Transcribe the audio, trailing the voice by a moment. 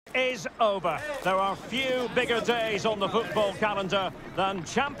is over. There are few bigger days on the football calendar than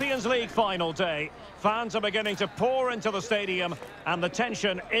Champions League final day. Fans are beginning to pour into the stadium and the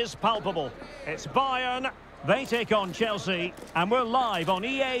tension is palpable. It's Bayern, they take on Chelsea, and we're live on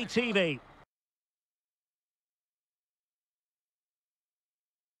EA TV.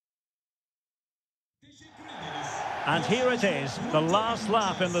 And here it is, the last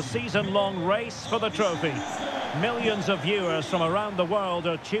lap in the season-long race for the trophy. Millions of viewers from around the world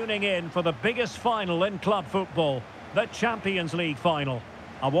are tuning in for the biggest final in club football, the Champions League final.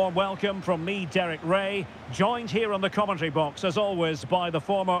 A warm welcome from me, Derek Ray, joined here on the commentary box, as always, by the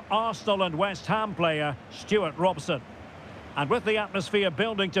former Arsenal and West Ham player, Stuart Robson. And with the atmosphere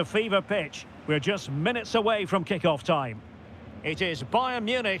building to fever pitch, we're just minutes away from kick-off time. It is Bayern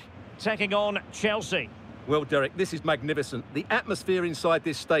Munich taking on Chelsea. Well, Derek, this is magnificent. The atmosphere inside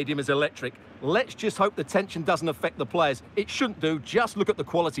this stadium is electric. Let's just hope the tension doesn't affect the players. It shouldn't do. Just look at the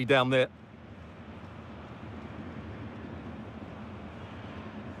quality down there.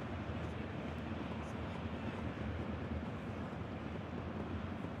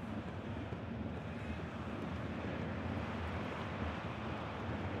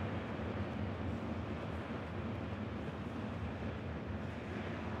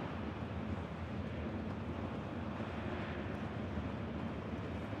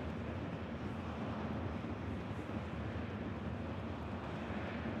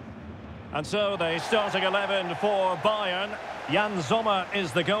 And so the starting 11 for Bayern. Jan Sommer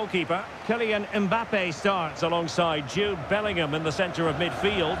is the goalkeeper. Kylian Mbappe starts alongside Jude Bellingham in the centre of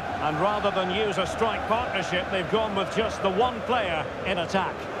midfield. And rather than use a strike partnership, they've gone with just the one player in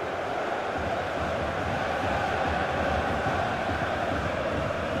attack.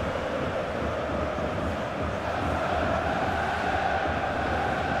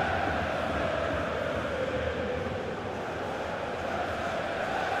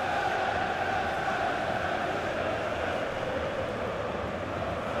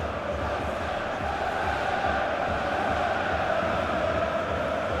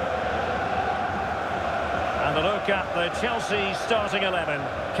 And a look at the Chelsea starting 11.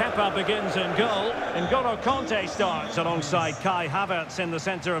 Kepa begins in goal. N'Golo Kanté starts alongside Kai Havertz in the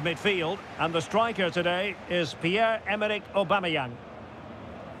centre of midfield. And the striker today is Pierre-Emerick Aubameyang.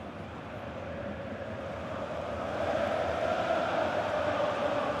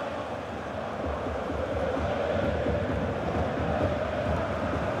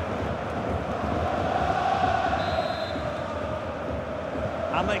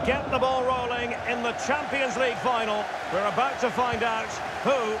 And they get the ball rolling in the Champions League final. We're about to find out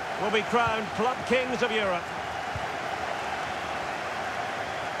who will be crowned Club Kings of Europe.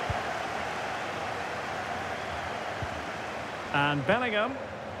 And Bellingham.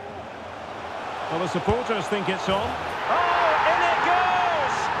 Well, the supporters think it's on. Oh, in it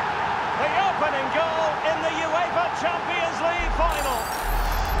goes! The opening goal in the UEFA Champions League final.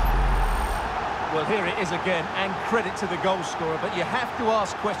 Well, here it is again, and credit to the goal scorer, but you have to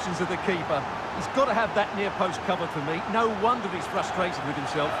ask questions of the keeper. He's got to have that near post covered for me. No wonder he's frustrated with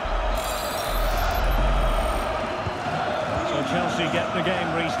himself. So Chelsea get the game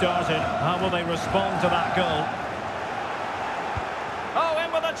restarted. How will they respond to that goal? Oh,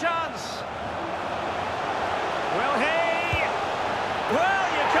 in with a chance! Will he? Well,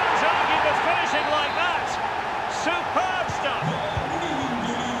 you can't argue with finishing like that. Superb stuff!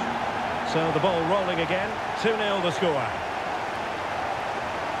 So the ball rolling again, 2-0 the score.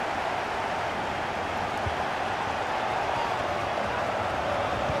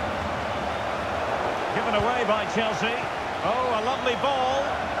 Given away by Chelsea. Oh, a lovely ball.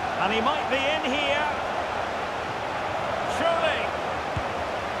 And he might be in here. Surely.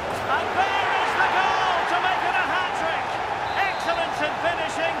 And there is the goal to make it a hat-trick. Excellence in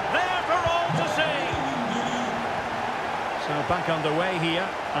finishing, there for all to see. So back underway here,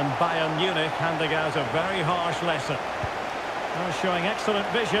 and Bayern Munich handing out a very harsh lesson. Oh, showing excellent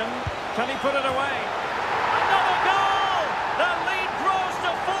vision. Can he put it away? Another goal! The lead grows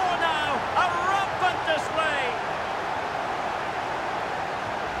to 4 now. A rampant display.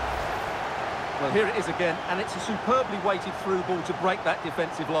 Well, here it is again, and it's a superbly weighted through ball to break that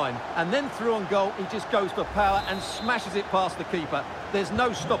defensive line. And then through on goal, he just goes for power and smashes it past the keeper. There's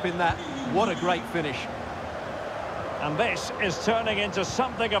no stopping that. What a great finish. And this is turning into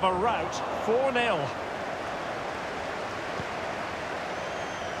something of a rout, 4-0.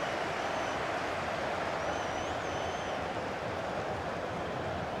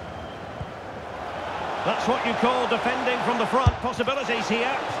 That's what you call defending from the front. Possibilities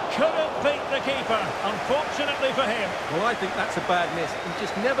here. Couldn't beat the keeper, unfortunately for him. Well, I think that's a bad miss. He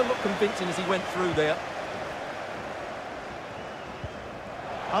just never looked convincing as he went through there.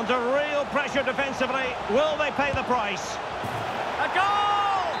 Under real pressure defensively. Will they pay the price? A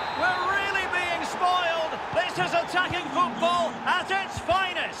goal! We're really being spoiled. This is attacking football at its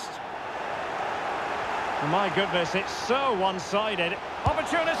finest. My goodness, it's so one-sided.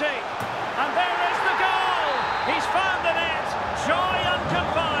 Opportunity. And there is the goal. He's found the net. Joy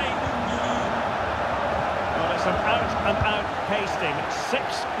unconfined. Well, it's an out-and-out pasting.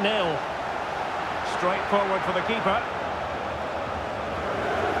 6-0. Straightforward for the keeper.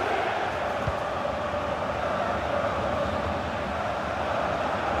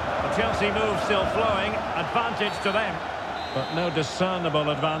 The Chelsea move still flowing. Advantage to them. But no discernible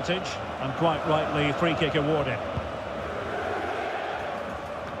advantage. And quite rightly, free kick awarded.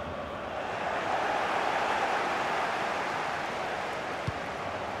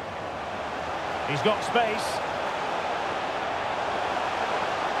 He's got space.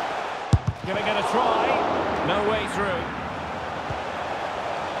 Giving it a try. No way through.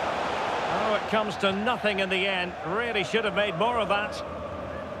 Oh, it comes to nothing in the end. Really should have made more of that.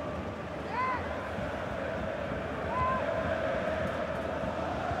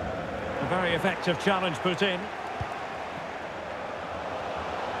 A very effective challenge put in.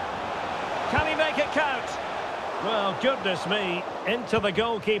 Can he make it count? Well, goodness me, into the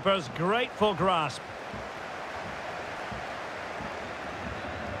goalkeeper's grateful grasp.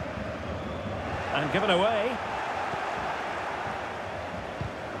 And given away.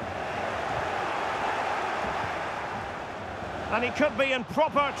 And he could be in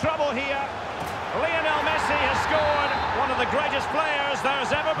proper trouble here. Lionel Messi has scored, one of the greatest players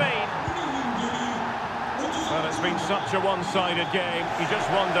there's ever been. Well, it's been such a one-sided game. You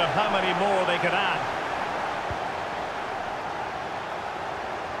just wonder how many more they could add.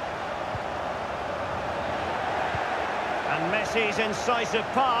 And Messi's incisive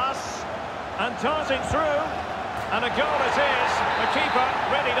pass. And darting through. And a goal it is. The keeper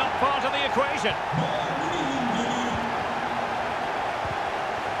really not part of the equation.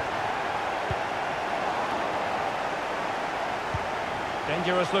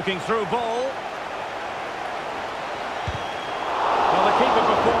 Dangerous looking through ball. Well, the keeper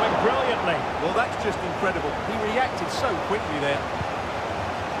performing brilliantly. Well, that's just incredible. He reacted so quickly there.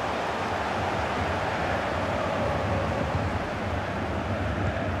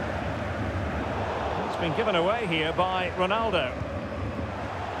 Been given away here by Ronaldo.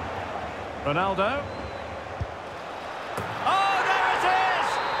 Ronaldo. Oh, there it is!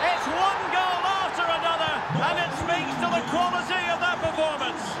 It's one goal after another, and it speaks to the quality of that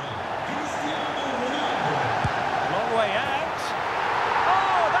performance. Long way out.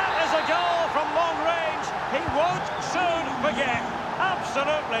 Oh, that is a goal from long range. He won't soon forget.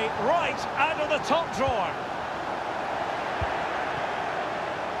 Absolutely right out of the top drawer.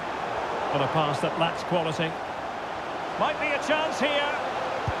 What a pass that lacks quality. Might be a chance here.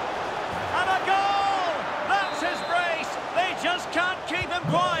 And a goal! That's his brace. They just can't keep him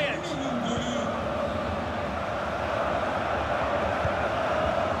quiet.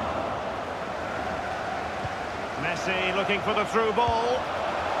 Messi looking for the through ball.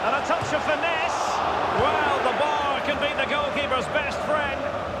 And a touch of finesse. Well, the bar can be the goalkeeper's best friend.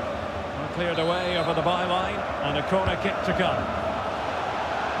 Well, cleared away over the byline. And a corner kick to come.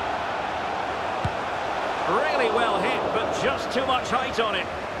 Really well hit, but just too much height on it.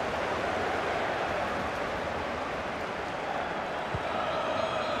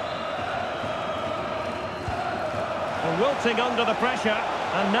 Well, wilting under the pressure,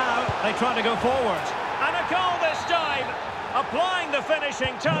 and now they try to go forward. And a goal this time, applying the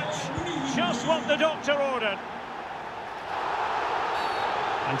finishing touch, just what the doctor ordered.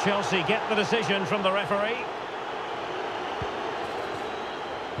 And Chelsea get the decision from the referee.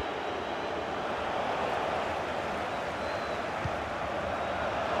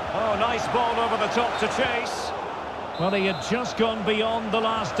 Oh, nice ball over the top to chase. Well, he had just gone beyond the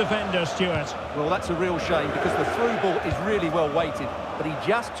last defender, Stuart. Well, that's a real shame because the through ball is really well weighted, but he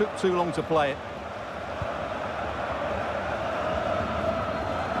just took too long to play it.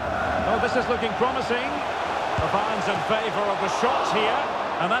 Oh, this is looking promising. The fans in favour of the shots here,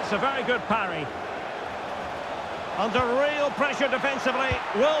 and that's a very good parry. Under real pressure defensively,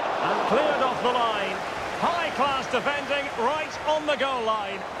 and cleared off the line. High-class defending right on the goal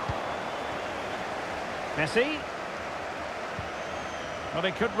line. Messi. Well,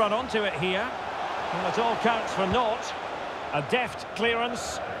 he could run onto it here. Well, it all counts for naught. A deft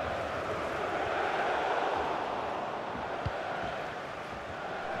clearance.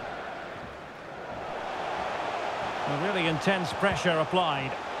 A really intense pressure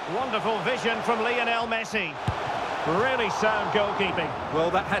applied. Wonderful vision from Lionel Messi. Really sound goalkeeping.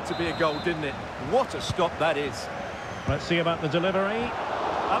 Well, that had to be a goal, didn't it? What a stop that is. Let's see about the delivery.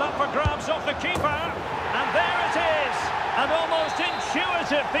 gloves off the keeper. And there it is. An almost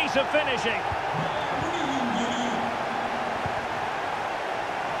intuitive piece of finishing.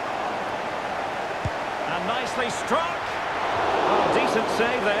 And nicely struck. Oh, decent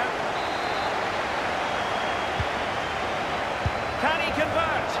save there. Can he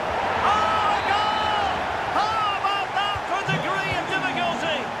convert? Oh, a goal! How about that for degree of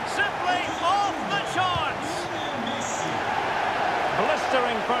difficulty? Simply off the charts.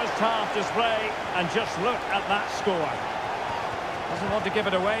 Blistering first half display, and just look at that score. Doesn't want to give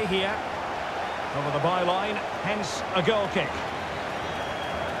it away here. Over the byline, hence a goal kick.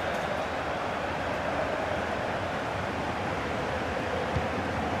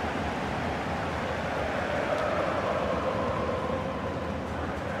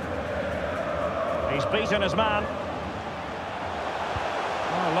 He's beaten his man.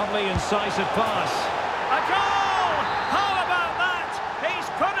 Oh, lovely incisive pass. A goal! How about that? He's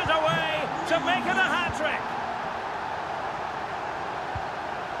put it away to make it a hat-trick.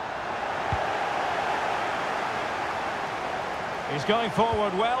 He's going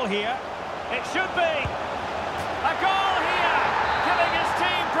forward well here. It should be. A goal here, giving his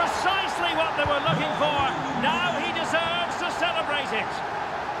team precisely what they were looking for. Now he deserves to celebrate it.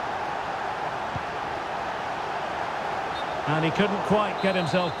 And he couldn't quite get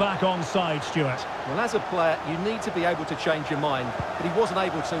himself back on side, Stuart. Well, as a player, you need to be able to change your mind, but he wasn't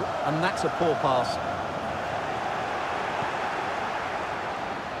able to, and that's a poor pass.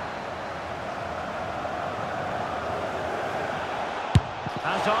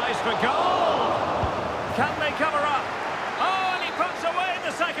 Has eyes for goal! Can they cover up? Oh, and he puts away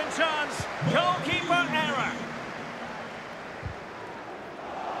the second chance. Goalkeeper error.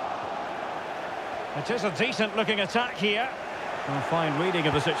 It is a decent-looking attack here. A fine reading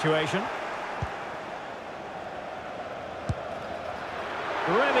of the situation.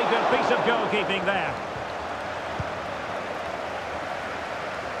 Really good piece of goalkeeping there.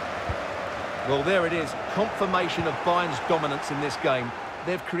 Well, there it is. Confirmation of Bayern's dominance in this game.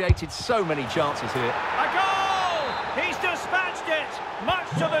 They've created so many chances here. A goal! He's dispatched it, much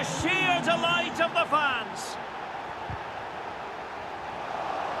to the sheer delight of the fans.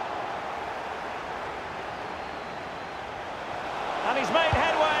 And he's made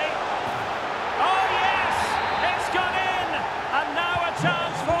headway. Oh, yes! It's gone in! And now a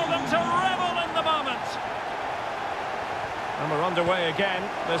chance for them to revel in the moment. And we're underway again.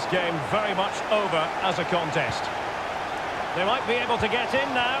 This game very much over as a contest. They might be able to get in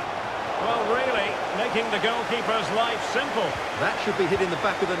now. Well, really, making the goalkeeper's life simple. That should be hit in the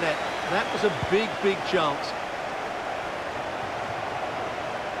back of the net. That was a big, big chance.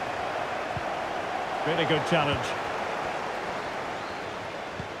 Really good challenge.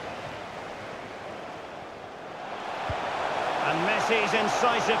 And Messi's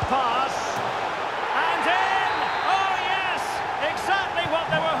incisive pass. And in! Oh, yes! Exactly what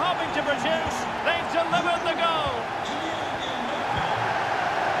they were hoping to produce. They've delivered the goal.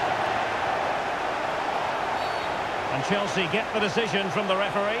 And Chelsea get the decision from the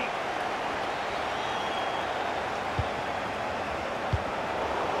referee.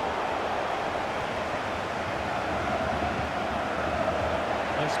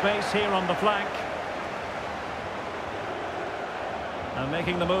 There's space here on the flank. And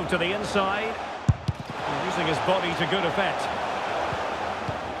making the move to the inside. And using his body to good effect.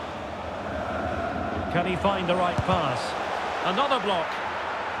 Can he find the right pass? Another block.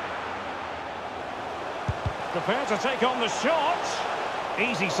 Prepared to take on the shot.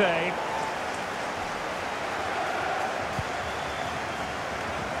 Easy save.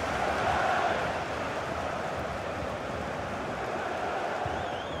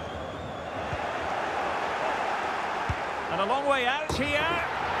 And a long way out here.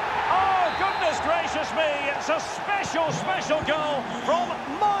 Oh, goodness gracious me. It's a special, special goal from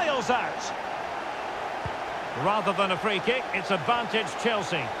miles out. Rather than a free kick, it's advantage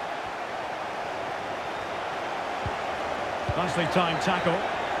Chelsea. Nicely timed tackle.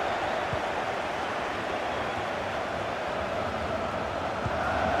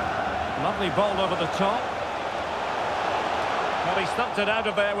 Lovely ball over the top. Well, he stumped it out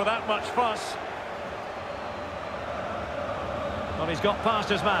of there without much fuss. Well, he's got past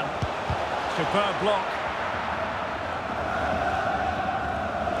his man. Superb block.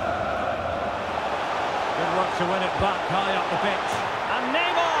 Good work to win it back high up the pitch. And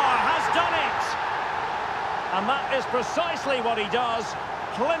Neymar has done it! And that is precisely what he does.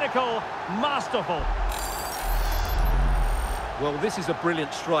 Clinical, masterful. Well, this is a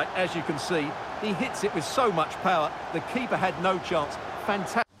brilliant strike, as you can see. He hits it with so much power. The keeper had no chance.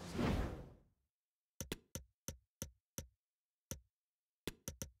 Fantastic.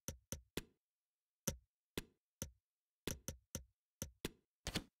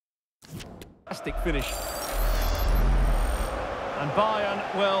 Fantastic finish. And Bayern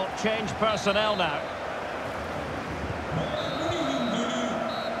will change personnel now.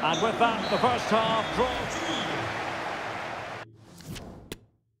 And with that, the first half draws.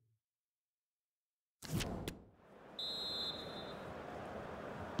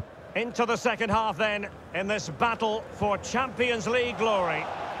 Into the second half then, in this battle for Champions League glory.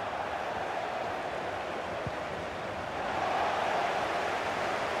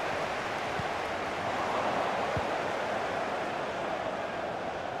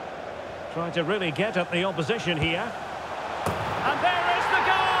 Trying to really get at the opposition here. And there is the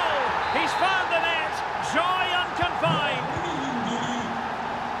goal! He's found the net! Joy unconfined!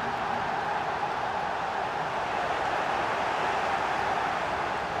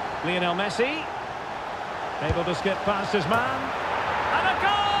 Lionel Messi, able to skip past his man. And a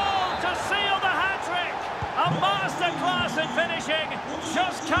goal to seal the hat-trick! A masterclass in finishing!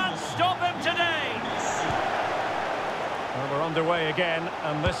 Just can't stop him today! Well, we're underway again,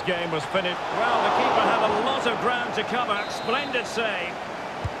 and this game was finished. Well, the keeper had a lot of ground to cover. Splendid save.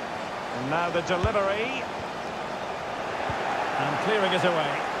 And now the delivery. And clearing it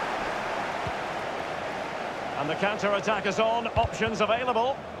away. And the counter-attack is on. Options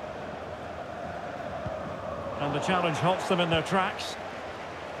available. And the challenge halts them in their tracks.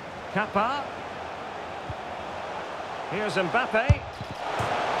 Kappa. Here's Mbappe.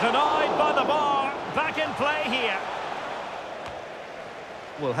 Denied by the bar. Back in play here.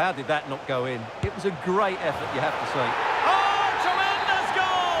 Well, how did that not go in? It was a great effort, you have to say. Oh, tremendous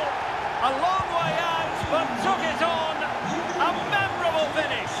goal! A long way out, but took it on. A memorable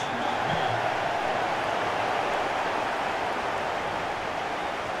finish.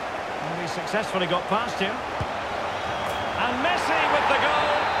 And he successfully got past him. And Messi with the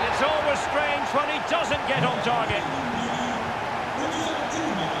goal. It's always strange when he doesn't get on target.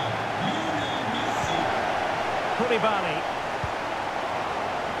 Koulibaly.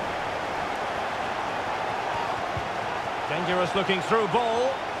 Dangerous looking through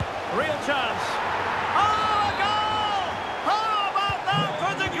ball. Real chance. Oh, a goal! How about that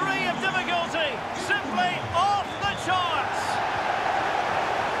for degree of difficulty? Simply off the charts.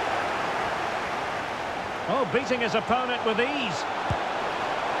 Oh, beating his opponent with ease.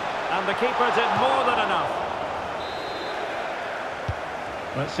 And the keeper did more than enough.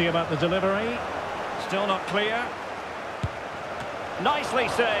 Let's see about the delivery. Still not clear. Nicely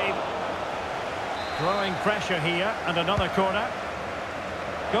saved. Growing pressure here, and another corner.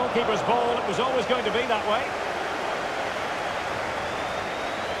 Goalkeeper's ball, it was always going to be that way.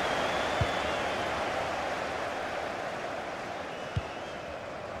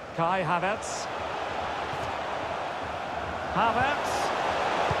 Kai Havertz.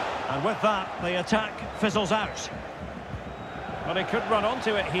 And with that, the attack fizzles out. But he could run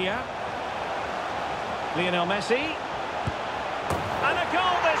onto it here. Lionel Messi. And a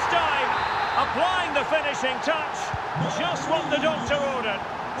goal this time! Applying the finishing touch, just what the doctor ordered.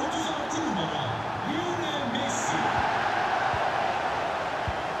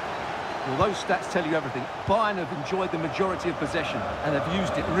 Well, those stats tell you everything. Bayern have enjoyed the majority of possession and have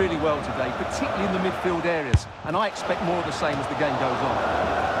used it really well today, particularly in the midfield areas. And I expect more of the same as the game goes on.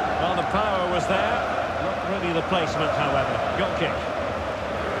 Well, the power was there. Not really the placement, however. Goal kick.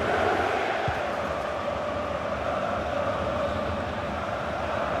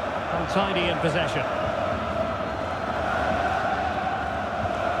 Tidy in possession.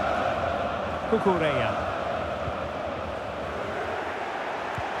 Kukureya.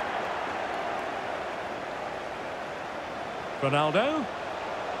 Ronaldo.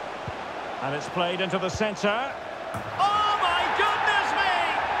 And it's played into the centre. Oh my goodness me!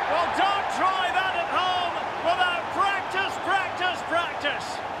 Well, don't try that at home without practice, practice,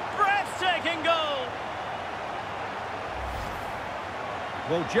 practice. Breathtaking goal.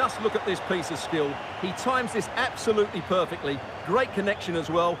 Well, just look at this piece of skill. He times this absolutely perfectly. Great connection as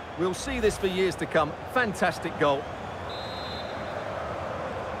well. We'll see this for years to come. Fantastic goal.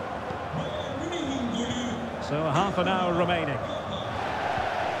 So half an hour remaining.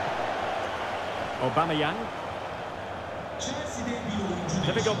 Aubameyang.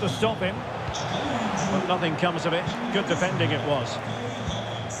 Difficult to stop him. But nothing comes of it. Good defending it was.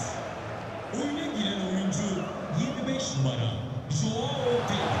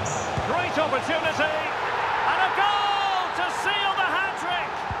 Great opportunity, and a goal to seal the hat-trick.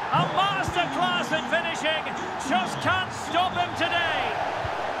 A masterclass in finishing, just can't stop him today.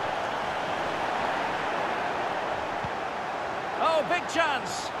 Oh, big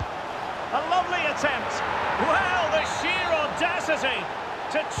chance. A lovely attempt. Well, the sheer audacity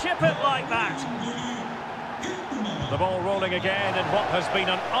to chip it like that. The ball rolling again in what has been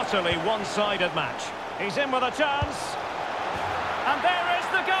an utterly one-sided match. He's in with a chance. And there is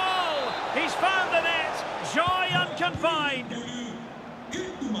the goal! He's found the net! Joy unconfined!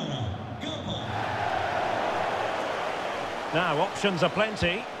 Now, options are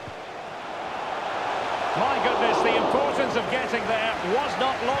plenty. My goodness, the importance of getting there was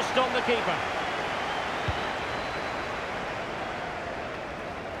not lost on the keeper.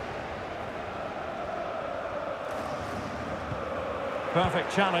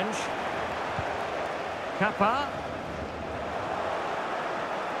 Perfect challenge. Kappa.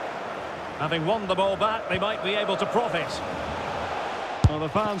 Having won the ball back, they might be able to profit. Well, the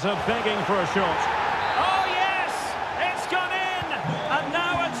fans are begging for a shot. Oh, yes! It's gone in! And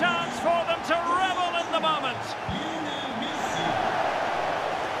now a chance for them to revel in the moment.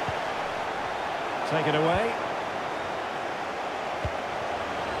 Take it away.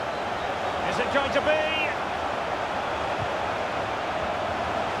 Is it going to be?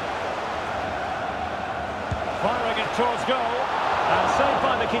 Firing it towards goal. And saved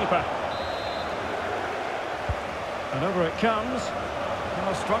by the keeper. And over it comes.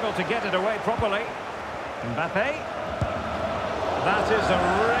 Well, struggled to get it away properly. Mbappe. That is a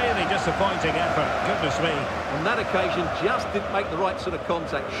really disappointing effort. Goodness me. On that occasion, just didn't make the right sort of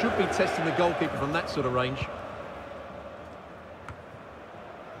contact. Should be testing the goalkeeper from that sort of range.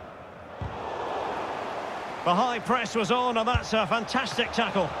 The high press was on, and that's a fantastic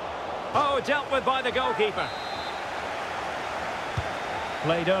tackle. Oh, dealt with by the goalkeeper.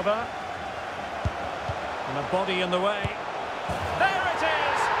 Played over. And a body in the way. There it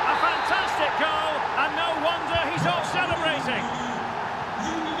is! A fantastic goal, and no wonder he's off celebrating.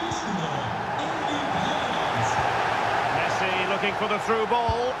 Messi looking for the through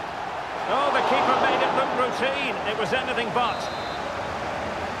ball. Oh, the keeper made it look routine. It was anything but.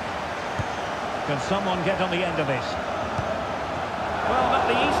 Can someone get on the end of this? Well, not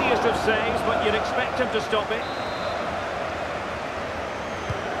the easiest of saves, but you'd expect him to stop it.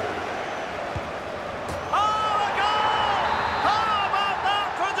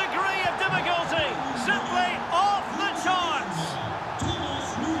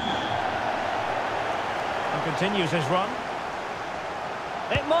 Continues his run.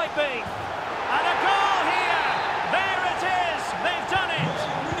 It might be. And a goal here! There it is! They've done it!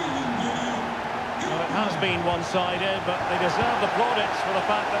 Well, it has been one-sided, but they deserve the plaudits for the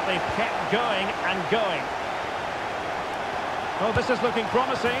fact that they've kept going and going. Oh, this is looking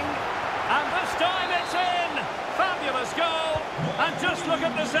promising. And this time it's in! Fabulous goal! And just look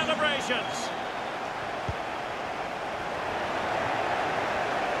at the celebrations.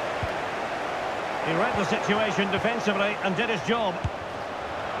 He read the situation defensively and did his job.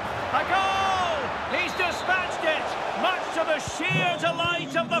 A goal! He's dispatched it, much to the sheer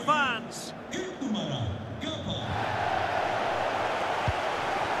delight of the fans.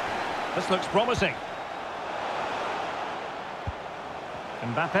 This looks promising.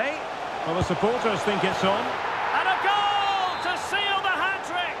 Mbappe. Well, the supporters think it's on. And a goal to seal the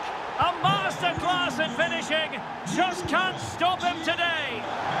hat-trick! A masterclass in finishing. Just can't stop him today.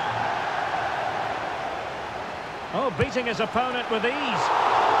 Oh, beating his opponent with ease.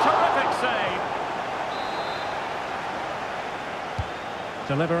 Terrific save.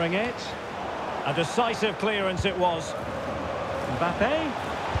 Delivering it. A decisive clearance it was. Mbappe.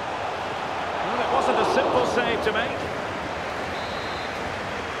 Well, it wasn't a simple save to make.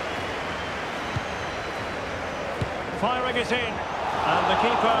 Firing it in. And the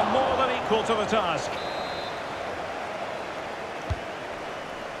keeper more than equal to the task.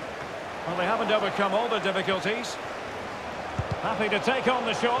 Well, they haven't overcome all the difficulties. Happy to take on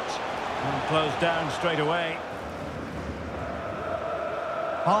the shot. And closed down straight away.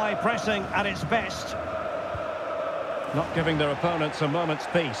 High pressing at its best. Not giving their opponents a moment's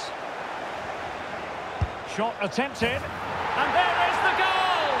peace. Shot attempted. And there is the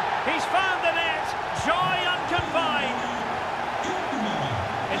goal! He's found the net. Joy unconfined.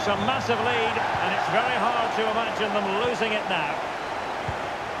 It's a massive lead, and it's very hard to imagine them losing it now.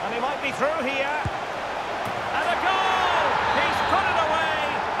 And he might be through here. And a goal! He's put it away!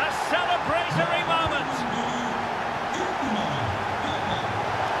 A celebratory moment!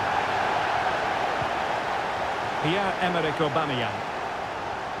 Pierre-Emerick Aubameyang.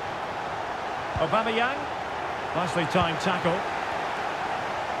 Aubameyang. Nicely timed tackle.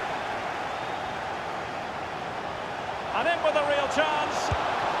 And in with a real chance.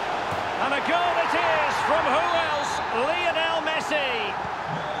 And a goal it is from who else? Lionel Messi.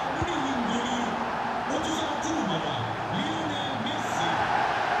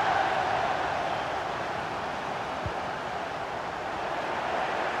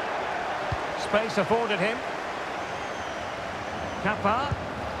 Space afforded him. Kappa.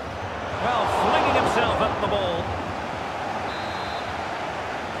 Well, flinging himself at the ball.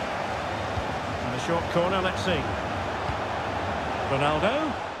 And a short corner, let's see.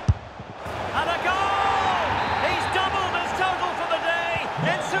 Ronaldo. And a goal! He's doubled his total for the day.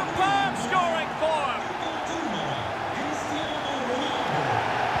 It's superb scoring form.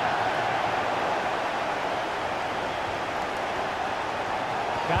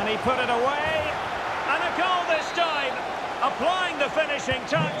 Can he put it away? And a goal this time. Applying the finishing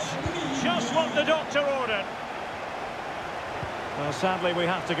touch. Just what the doctor ordered. Well, sadly, we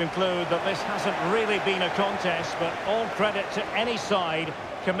have to conclude that this hasn't really been a contest, but all credit to any side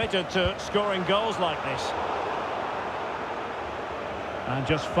committed to scoring goals like this. And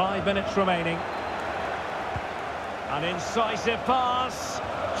just 5 minutes remaining. An incisive pass.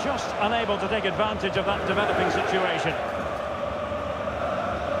 Just unable to take advantage of that developing situation.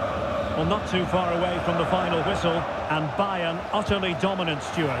 Well, not too far away from the final whistle, and Bayern utterly dominant,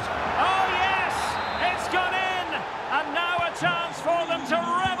 Stuart. Oh, yes! It's gone in! And now a chance for them to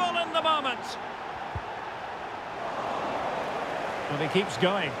revel in the moment. Well, he keeps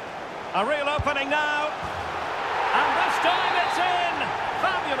going. A real opening now. And this time it's in!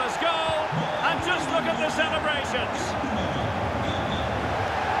 Fabulous goal! And just look at the celebrations.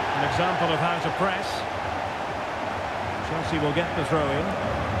 An example of how to press. Chelsea will get the throw-in.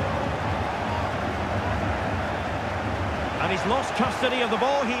 And he's lost custody of the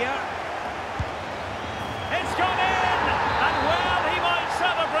ball here. It's gone in! And well, he might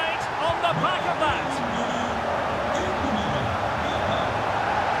celebrate on the back of that.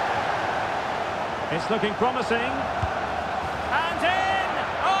 It's looking promising. And in!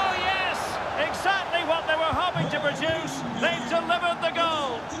 Oh, yes! Exactly what they were hoping to produce. They've delivered the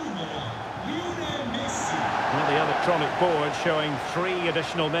goal. Well, the electronic board showing 3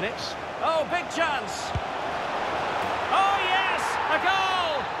 additional minutes. Oh, big chance. Oh, yes! A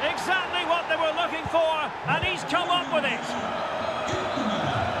goal! Exactly what they were looking for, and he's come up with it.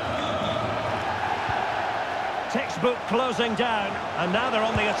 Textbook closing down, and now they're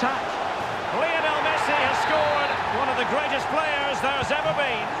on the attack. Lionel Messi has scored, one of the greatest players there's ever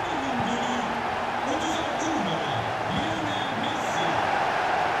been.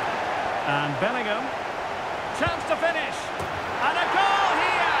 And Bellingham. Chance to finish. And a goal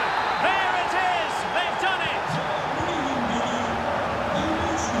here! There it is! They've done it!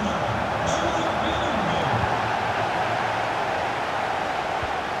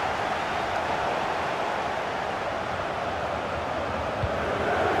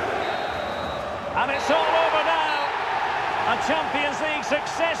 And it's all over now. A Champions League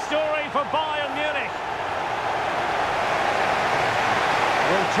success story for Bayern Munich.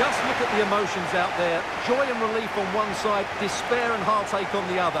 Well, just look at the emotions out there. Joy and relief on one side, despair and heartache on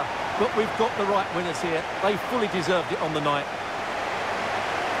the other. But we've got the right winners here. They fully deserved it on the night.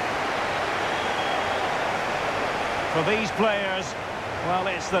 For these players, well,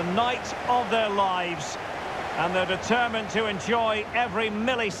 it's the night of their lives. And they're determined to enjoy every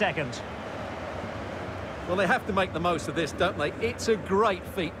millisecond. Well, they have to make the most of this, don't they? It's a great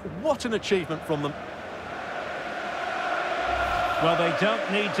feat. What an achievement from them. Well, they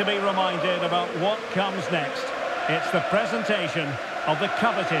don't need to be reminded about what comes next. It's the presentation of the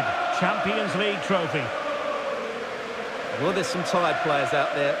coveted Champions League trophy. Well, there's some tired players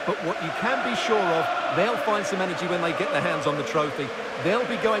out there, but what you can be sure of, they'll find some energy when they get their hands on the trophy. They'll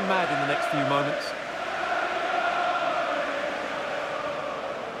be going mad in the next few moments.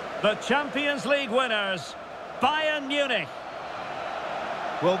 The Champions League winners, Bayern Munich.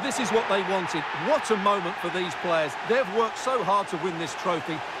 Well, this is what they wanted. What a moment for these players. They've worked so hard to win this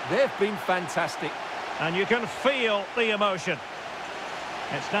trophy. They've been fantastic. And you can feel the emotion.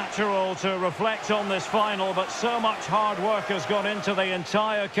 It's natural to reflect on this final, but so much hard work has gone into the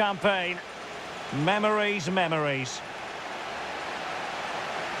entire campaign. Memories, memories.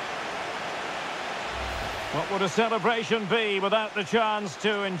 What would a celebration be without the chance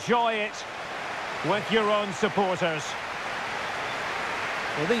to enjoy it with your own supporters?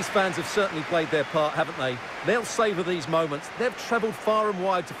 Well, these fans have certainly played their part, haven't they? They'll savour these moments. They've travelled far and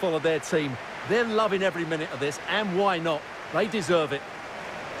wide to follow their team. They're loving every minute of this, and why not? They deserve it.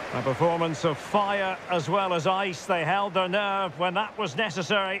 A performance of fire as well as ice. They held their nerve when that was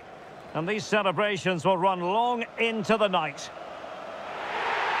necessary. And these celebrations will run long into the night.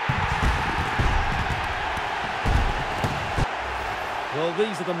 Well,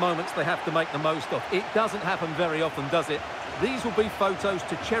 these are the moments they have to make the most of. It doesn't happen very often, does it? These will be photos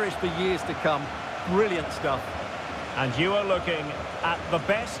to cherish for years to come. Brilliant stuff. And you are looking at the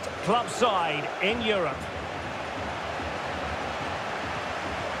best club side in Europe.